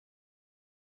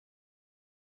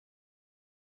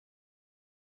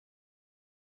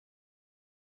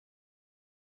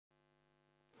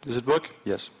Does it work?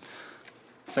 Yes.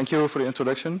 Thank you for the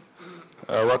introduction.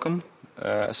 Welcome.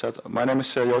 As I said, my name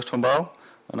is Joost van Baal,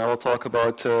 and I will talk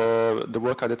about the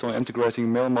work I did on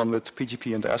integrating Mailman with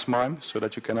PGP and S/MIME so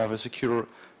that you can have a secure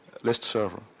list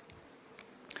server.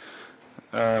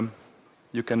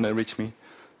 You can reach me,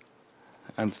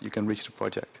 and you can reach the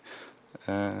project.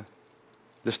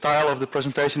 The style of the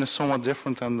presentation is somewhat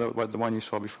different than the one you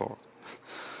saw before.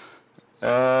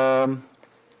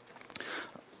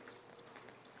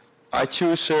 I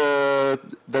choose that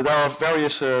there are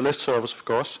various list servers, of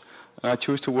course, and I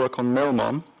choose to work on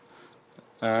Mailman,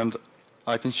 and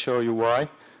I can show you why.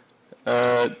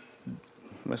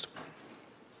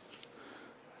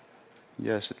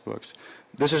 Yes, it works.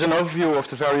 This is an overview of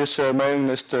the various mailing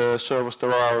list servers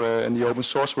there are in the open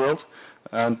source world,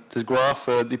 and this graph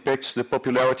depicts the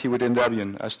popularity within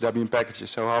Debian as Debian packages,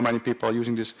 so how many people are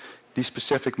using these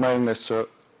specific mailing list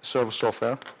server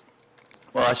software.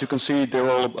 Well, as you can see, they're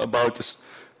all have about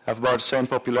the same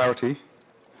popularity.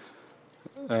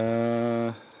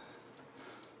 And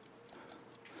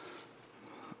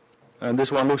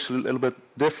this one looks a little bit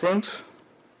different.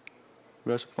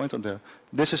 Where's the pointer there?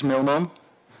 This is Mailman,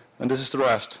 and this is the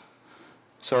rest.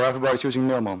 So everybody's using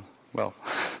Mailman. Well.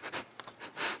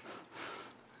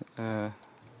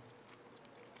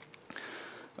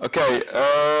 Okay.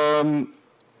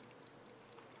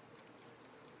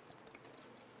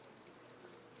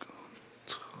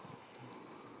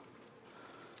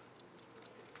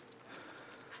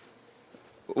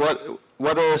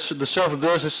 What the server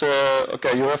does is,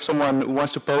 okay, you have someone who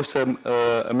wants to post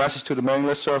a message to the mailing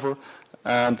list server,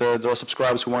 and there are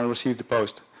subscribers who want to receive the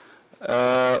post.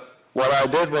 What I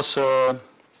did was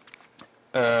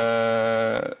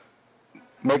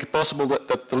make it possible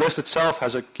that the list itself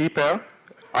has a key pair,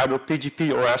 either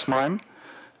PGP or S/MIME,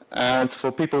 and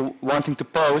for people wanting to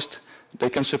post, they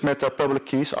can submit their public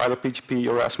keys, either PGP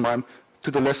or S/MIME,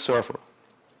 to the list server.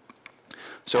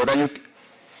 So then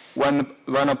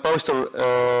when a poster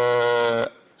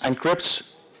encrypts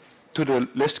to the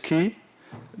list key,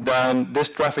 then this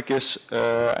traffic is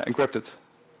encrypted.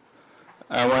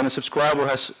 And when a subscriber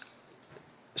has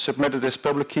submitted this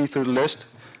public key to the list,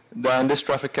 then this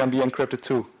traffic can be encrypted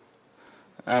too.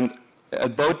 And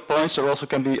at both points there also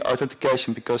can be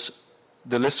authentication, because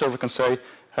the list server can say,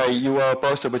 hey, you are a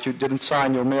poster but you didn't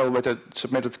sign your mail with a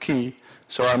submitted key,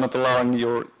 so I'm not allowing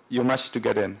your message to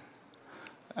get in.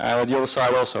 And at the other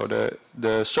side also,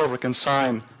 the server can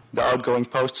sign the outgoing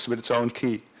posts with its own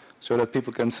key, so that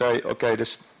people can say, okay,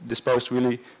 this post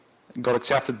really got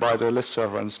accepted by the list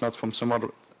server and it's not from some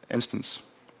other instance.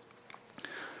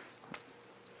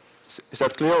 Is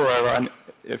that clear? Or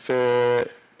if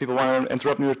people want to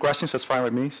interrupt me with questions, that's fine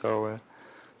with me, so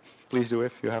please do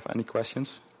if you have any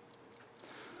questions.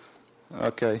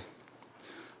 Okay.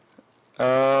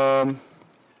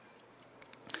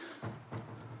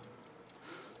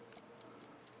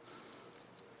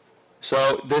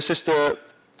 So this is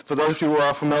for those of you who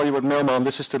are familiar with Mailman,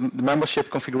 this is the membership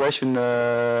configuration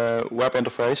web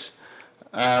interface.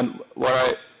 And what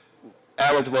I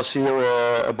added was here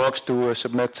a box to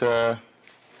submit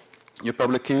your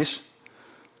public keys.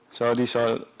 So these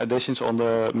are additions on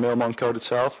the Mailman code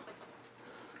itself.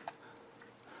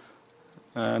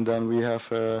 And then we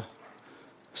have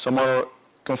some more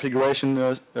configuration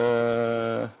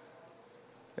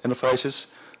interfaces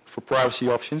for privacy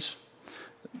options.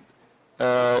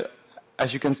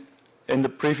 As you can, in the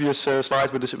previous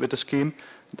slide with the scheme,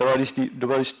 there are these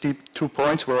 2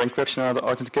 points where encryption and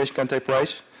authentication can take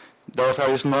place. There are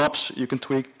various knobs you can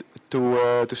tweak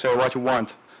to say what you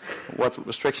want, what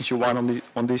restrictions you want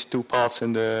on these 2 parts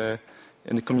in the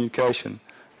communication.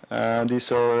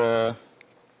 These are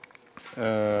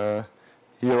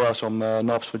here are some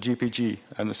knobs for GPG,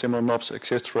 and similar knobs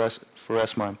exist for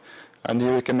S/MIME. And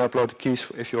here you can upload the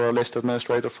keys if you're a list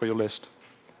administrator for your list.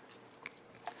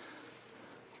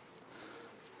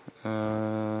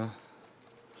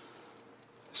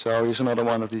 So here's another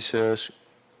one of these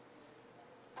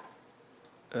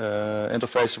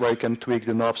interfaces where you can tweak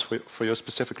the knobs for your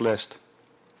specific list.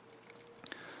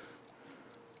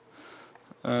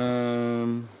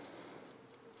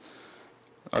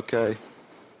 Okay.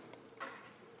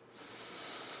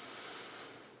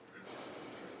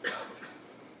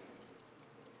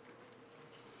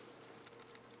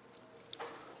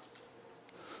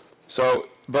 So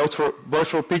both for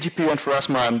PGP and for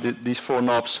S/MIME, these 4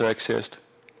 knobs exist.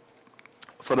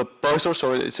 For the poster,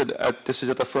 so this is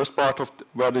at the first part of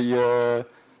where the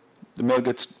mail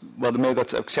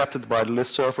gets accepted by the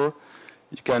list server.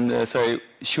 You can say,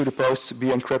 should the post be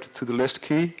encrypted to the list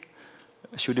key?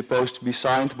 Should the post be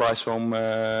signed by some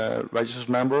registered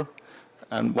member?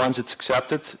 And once it's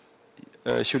accepted,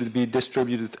 should it be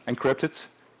distributed encrypted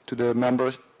to the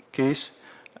member keys,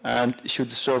 and should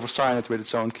the server sign it with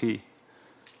its own key.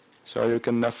 So you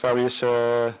can have various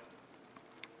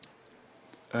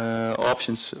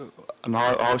options on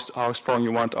how strong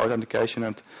you want authentication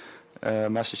and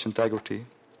message integrity.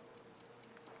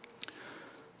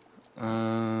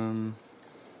 Let's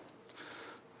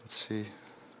see.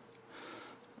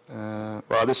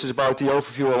 Well, this is about the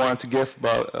overview I wanted to give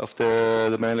of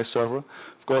the mailing list server.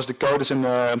 Of course, the code is in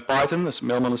Python. The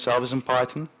Mailman itself is in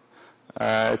Python.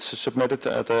 It's submitted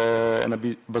in a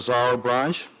Bazaar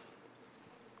branch.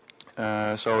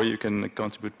 So you can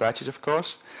contribute patches, of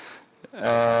course.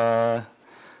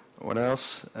 What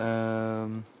else?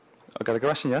 I got a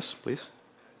question, yes, please.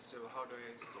 So how do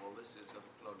I install this? Is it a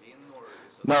plugin or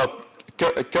is it? No,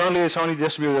 currently it's only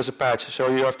distributed as a patch. So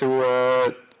you have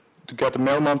to get the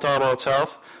Mailman table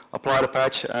itself, apply the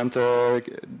patch, and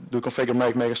do configure,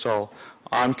 make install.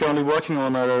 I'm currently working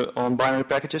on binary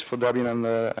packages for Debian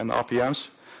and RPMs,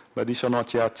 but these are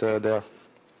not yet there.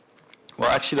 Well,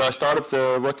 actually, I started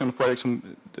working on the project.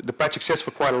 The patch exists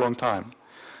for quite a long time,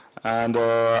 and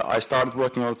I started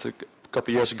working on it a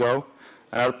couple of years ago.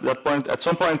 And at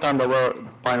some point in time, there were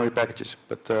binary packages,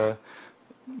 but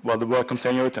well, the work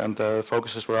continued and the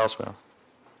focuses were elsewhere.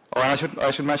 Oh, and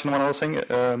I should mention one other thing.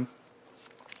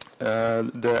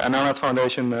 The NLNet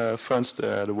Foundation funds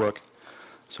the work,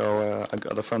 so I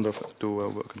got a fund to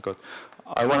work on code.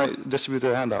 I want to distribute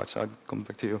the handouts. I'll come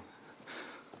back to you.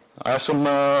 I have some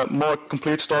more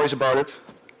complete stories about it,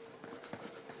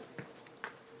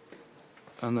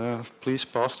 and please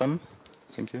pass them.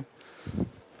 Thank you.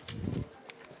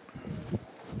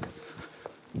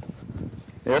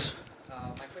 Yes?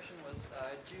 My question was,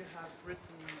 do you have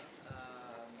written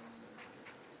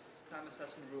spam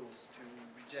assassin rules to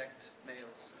reject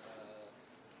mails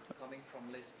coming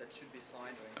from lists that should be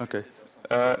signed or encrypted or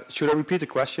something? Should I repeat the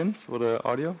question for the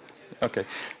audio? Okay.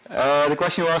 The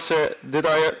question was, did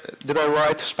I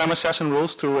write spam assassin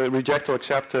rules to reject or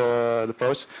accept the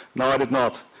post? No, I did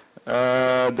not.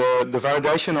 The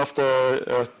validation of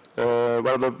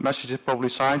whether the message is properly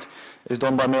signed is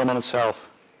done by Mailman itself,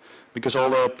 because all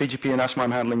the PGP and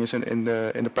SMIME handling is in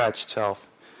the patch itself.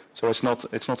 So it's not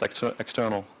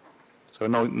external. So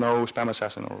no spam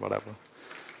assassin or whatever.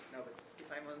 No, but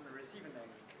if I'm on the receiving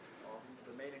end of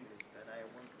the mailing list, then I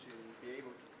want to be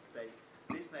able to say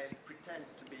this mail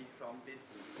pretends to be from this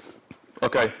list.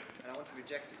 Okay. And I want to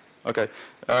reject it. Okay.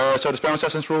 So the spam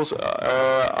assassin rules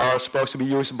are supposed to be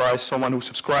used by someone who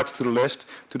subscribes to the list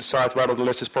to decide whether the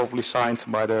list is properly signed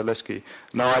by the list key.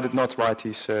 No, I did not write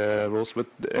these rules, but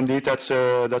indeed that's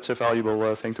a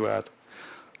valuable thing to add.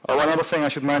 One other thing I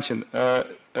should mention.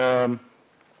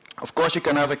 Of course, you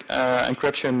can have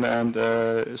encryption and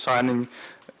signing.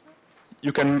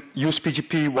 You can use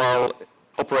PGP while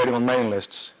operating on mailing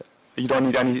lists. You don't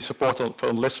need any support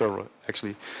from the list server,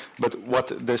 actually. But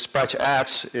what this patch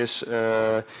adds is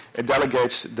it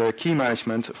delegates the key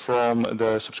management from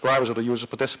the subscribers or the users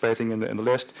participating in the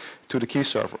list to the key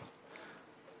server.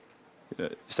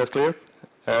 Is that clear?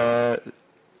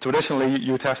 Traditionally,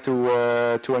 you'd have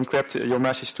to encrypt your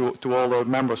message to all the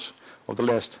members of the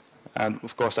list. And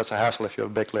of course, that's a hassle if you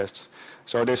have big lists.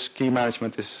 So this key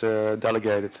management is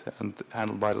delegated and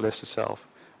handled by the list itself.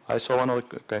 I saw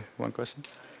one question.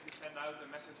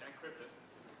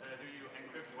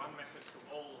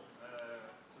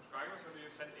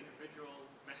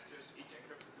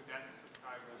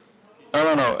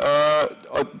 No.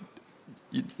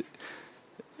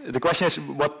 The question is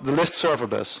what the list server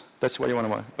does. That's what you want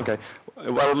to know. Okay.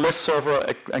 Well, the list server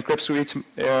encrypts to each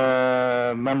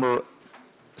member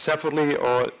separately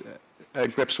or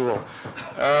encrypts to all.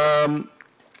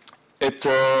 It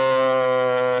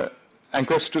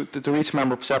encrypts to each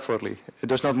member separately. It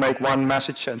does not make one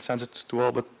message and sends it to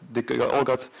all, but they all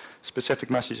got specific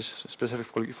messages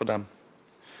specifically for them.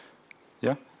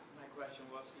 Yeah?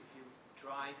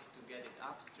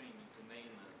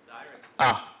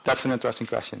 That's an interesting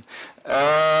question.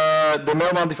 The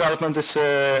Mailman development is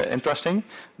interesting.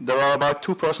 There are about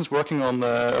 2 persons working on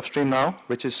upstream now,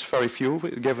 which is very few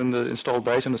given the installed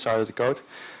base and the size of the code.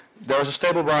 There is a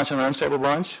stable branch and an unstable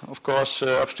branch. Of course,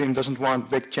 upstream doesn't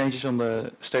want big changes on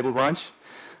the stable branch.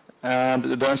 And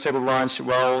the unstable branch,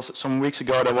 well, some weeks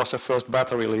ago there was a first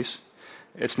beta release.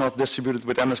 It's not distributed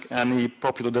with any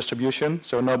popular distribution,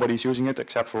 so nobody's using it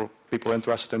except for people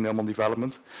interested in Mailman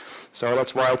development. So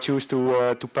that's why I choose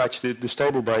to patch the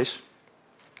stable base,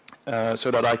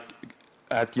 so that I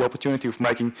had the opportunity of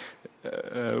making,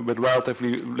 with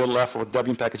relatively little effort,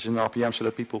 Debian packages in RPM so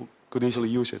that people could easily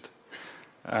use it.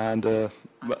 And until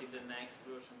the next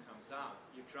version comes out,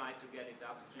 you try to get it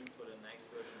upstream for the next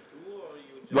version too, or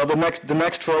you Well, the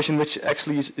next version, which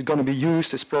actually is going to be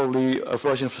used, is probably a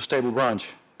version of the stable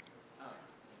branch.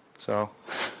 So,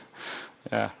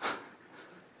 yeah.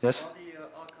 Yes. Are the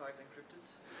archives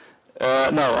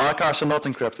encrypted? No, archives are not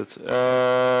encrypted.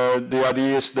 The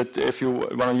idea is that if you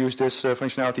want to use this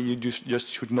functionality, you just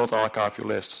should not archive your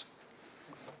lists.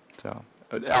 So,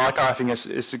 archiving is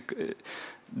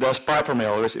there's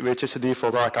Pipermail, which is the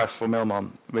default archive for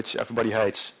Mailman, which everybody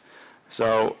hates.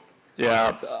 So,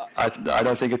 yeah, I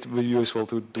don't think it would be useful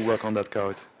to work on that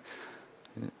code.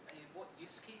 What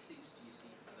use cases do you see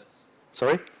for this?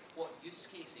 Sorry? What use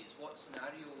cases? What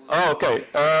scenarios? Oh, okay.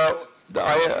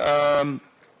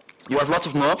 You have lots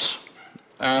of knobs,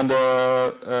 and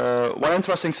one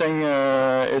interesting thing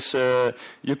is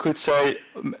you could say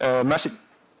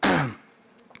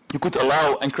you could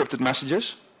allow encrypted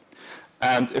messages,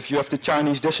 and if you have the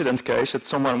Chinese dissident case that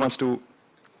someone wants to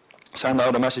send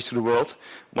out a message to the world,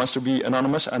 wants to be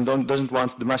anonymous and doesn't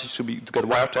want the message to get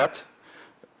wiretapped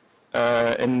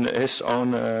in his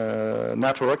own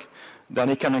network, then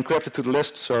he can encrypt it to the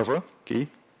list server key.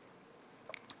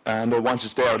 And once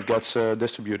it's there, it gets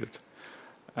distributed.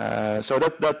 So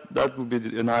that would be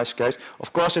a nice case.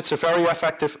 Of course, it's a very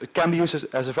effective. It can be used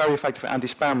as a very effective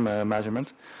anti-spam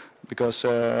measurement, because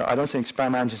I don't think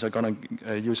spam engines are going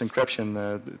to use encryption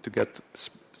to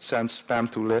send spam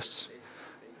to lists.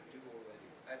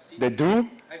 They do.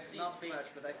 I've seen Not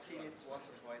much, but I've seen it once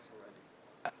or twice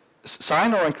already.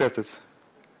 Signed or encrypted?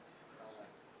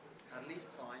 At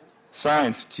least signed.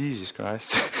 Signed. Jesus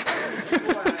Christ.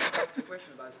 Before I asked the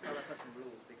question about spell assassin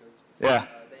rules, because Yeah.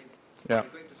 they're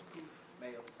going to spoof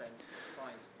mail sent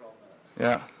signed from.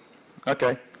 Yeah.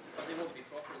 Okay. but they won't be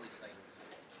properly signed.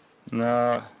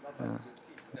 No.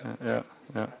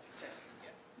 Yeah.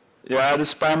 Yeah, the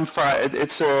spam fight,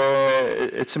 it's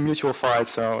a mutual fight,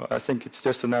 so I think it's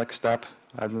just the next step.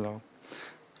 I don't know.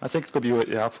 I think it could be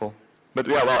really helpful. But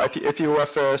yeah, well, if you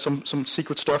have some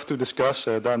secret stuff to discuss,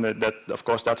 then that of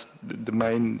course that's the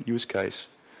main use case.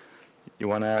 You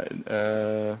wanna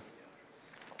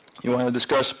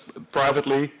discuss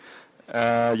privately.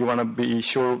 You wanna be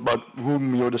sure about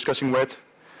whom you're discussing with,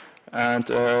 and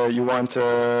you don't want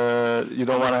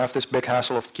to have this big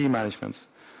hassle of key management.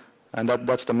 And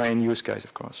that's the main use case,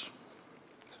 of course.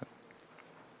 So,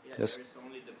 yeah, yes. there is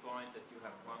only the point that you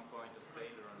have one point of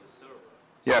failure on the server.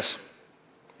 Yes.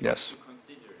 Yes. You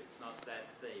consider it's not that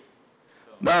safe.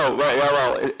 So No,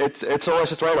 well, it's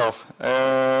always a trade-off.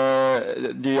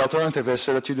 The alternative is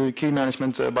that you do key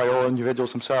management by all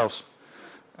individuals themselves,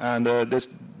 and that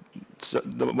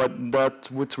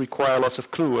would require lots of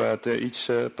clue at each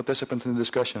participant in the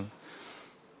discussion.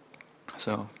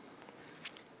 So.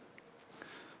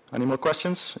 Any more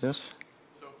questions? Yes?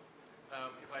 So,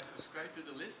 if I subscribe to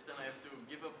the list, then I have to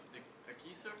give up a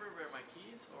key server where my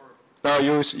key is, or? No,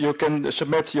 you can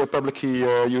submit your public key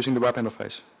using the web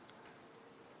interface.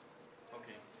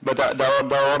 Okay. But there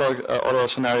are other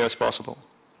scenarios possible.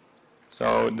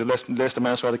 So the list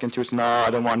administrator can choose, no, I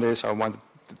don't want this, I want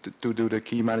to do the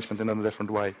key management in a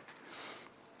different way.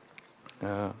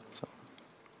 So.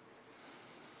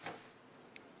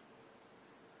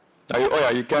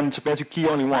 You can submit your key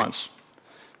only once,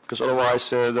 because otherwise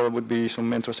there would be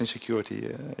some interesting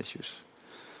security issues.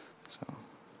 So,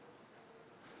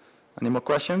 any more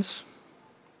questions?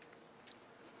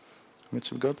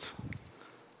 Which we got?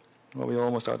 Well, we're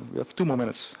almost out. We have 2 more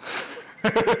minutes.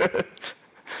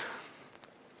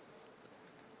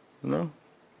 No?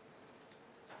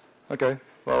 Okay.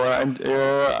 Well, I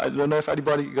don't know if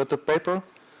anybody got the paper.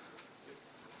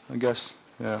 I guess.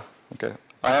 Yeah. Okay.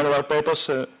 I handed out papers.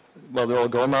 Well, they're all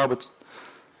gone now, but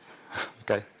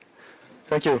okay.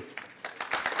 Thank you.